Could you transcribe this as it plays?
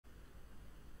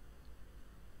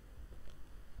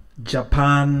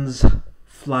Japan's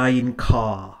flying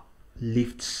car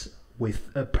lifts with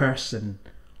a person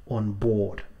on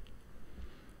board.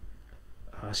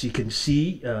 As you can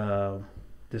see,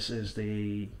 this is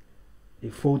a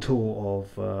photo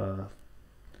of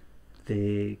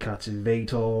the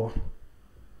CARTIVATOR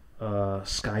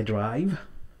SkyDrive.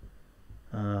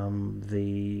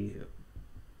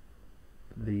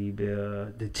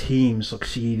 The team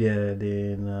succeeded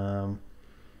in a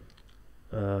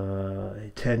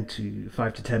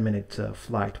 5 to 10 minute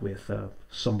flight with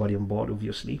somebody on board,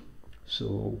 obviously.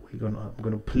 So I'm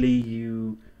gonna play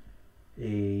you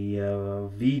a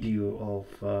video of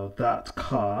that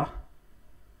car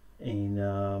in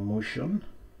motion.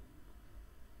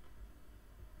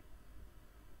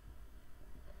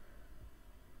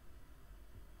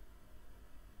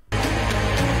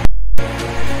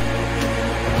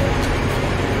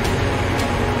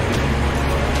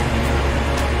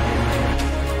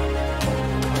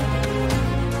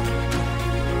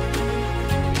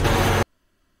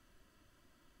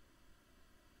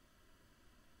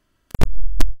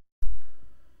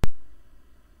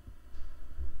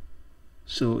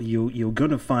 So you're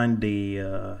gonna find the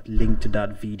link to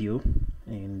that video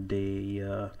in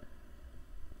the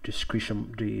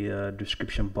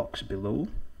description box below,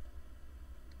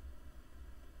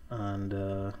 and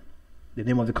the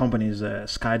name of the company is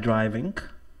SkyDrive Inc.,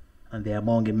 and they're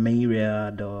among a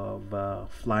myriad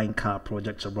of flying car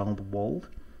projects around the world.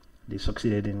 They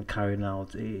succeeded in carrying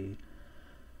out a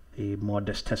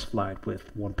modest test flight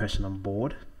with one person on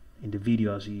board. In the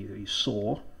video, as you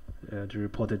saw, they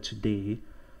reported today,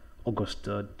 August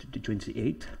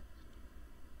 28th,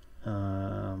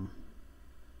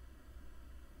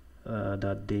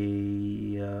 that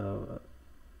the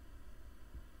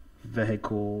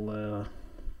vehicle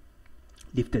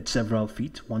lifted several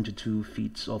feet, 1 to 2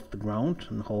 feet off the ground,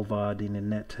 and hovered in a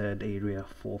netted area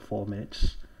for 4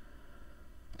 minutes.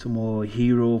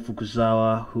 Tomohiro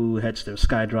Fukuzawa, who heads the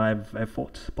SkyDrive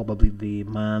effort, probably the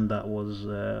man that was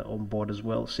on board as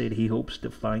well, said he hopes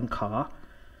the flying car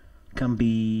can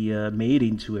be made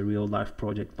into a real-life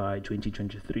project by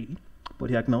 2023, but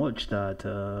he acknowledged that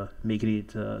making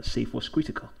it safe was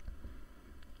critical.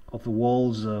 Of the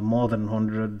world's more than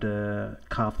 100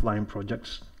 car flying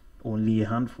projects, only a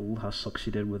handful has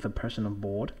succeeded with a person on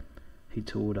board, he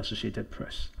told Associated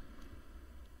Press.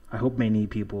 I hope many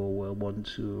people will want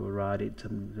to ride it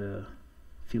and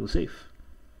feel safe.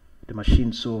 The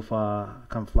machine so far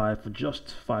can fly for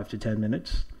just 5 to 10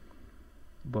 minutes,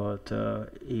 but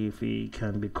if it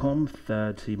can become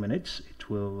 30 minutes, it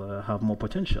will have more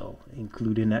potential,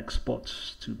 including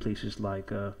exports to places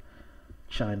like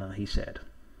China, he said.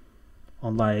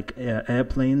 Unlike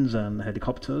airplanes and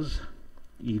helicopters,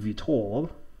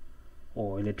 eVTOL,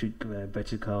 or electric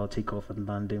vertical takeoff and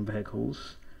landing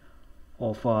vehicles,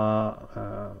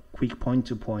 offer quick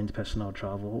point-to-point personal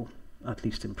travel, at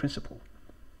least in principle.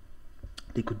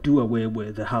 They could do away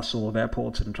with the hassle of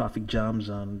airports and traffic jams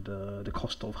and the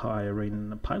cost of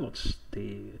hiring pilots.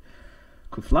 They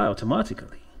could fly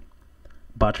automatically.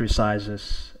 Battery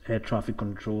sizes, air traffic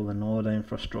control, and other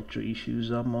infrastructure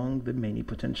issues are among the many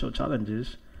potential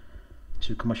challenges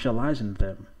to commercializing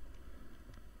them.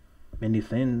 Many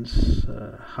things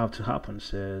have to happen,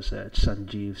 says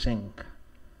Sanjeev Singh,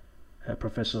 a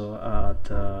professor at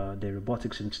the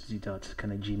Robotics Institute at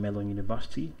Carnegie Mellon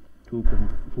University, who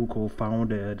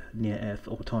co-founded Near Earth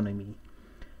Autonomy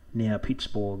near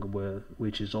Pittsburgh,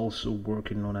 which is also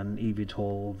working on an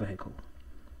eVTOL vehicle.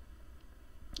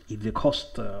 If they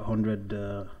cost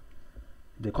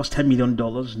 $10 million,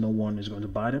 no one is going to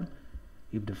buy them.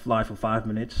 If they fly for 5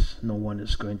 minutes, no one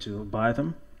is going to buy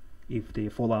them. If they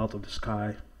fall out of the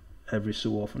sky every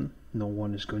so often, no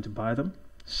one is going to buy them,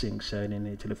 Singh said in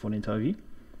a telephone interview.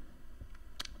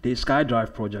 The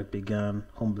SkyDrive project began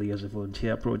humbly as a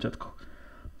volunteer project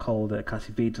called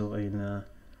CARTIVATOR in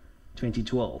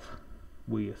 2012,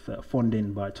 with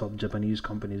funding by top Japanese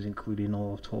companies including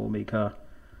automaker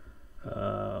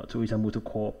Toyota Motor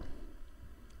Corp,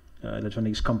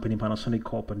 electronics company Panasonic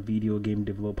Corp, and video game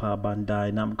developer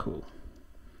Bandai Namco.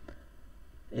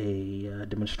 A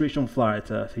demonstration flight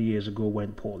 3 years ago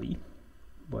went poorly,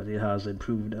 but it has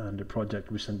improved, and the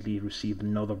project recently received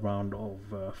another round of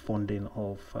funding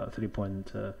of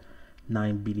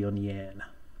 3.9 billion yen,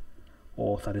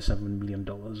 or $37 million,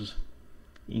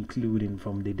 including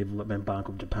from the Development Bank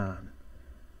of Japan.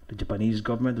 The Japanese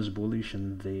government is bullish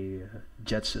on the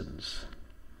Jetsons,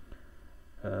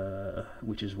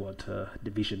 which is what the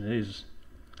vision is,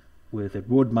 with a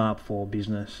roadmap for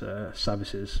business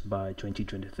services by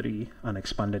 2023 and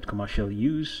expanded commercial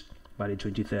use by the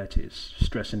 2030s,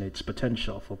 stressing its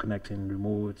potential for connecting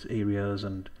remote areas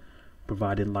and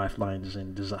providing lifelines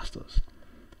in disasters.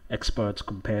 Experts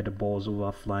compare the buzz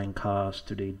over flying cars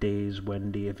to the days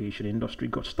when the aviation industry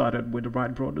got started with the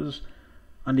Wright brothers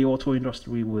and the auto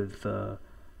industry with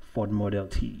Ford Model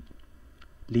T.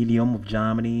 Lilium of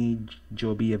Germany,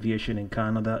 Joby Aviation in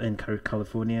Canada and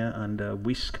California, and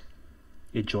Whisk,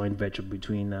 a joint venture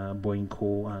between Boeing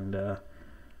Co. and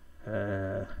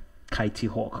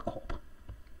CARTIVATOR Corp.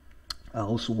 Are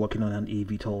also working on an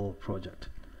eVTOL project.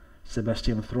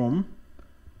 Sebastian Throm,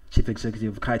 chief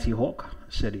executive of CARTIVATOR,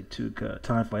 said it took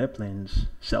time for airplanes,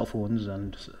 cell phones,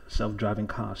 and self-driving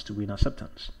cars to win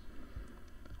acceptance.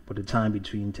 But the time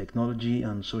between technology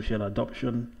and social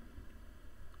adoption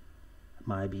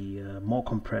might be more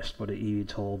compressed for the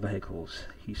eVTOL vehicles,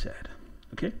 he said.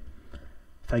 Okay,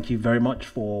 thank you very much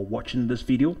for watching this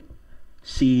video.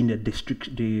 See in the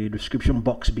description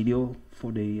box video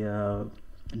for the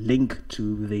link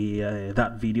to the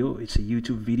that video. It's a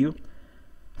YouTube video.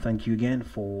 Thank you again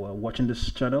for watching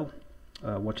this channel,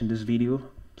 watching this video.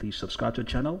 Please subscribe to the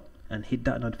channel and hit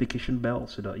that notification bell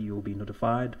so that you will be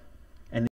notified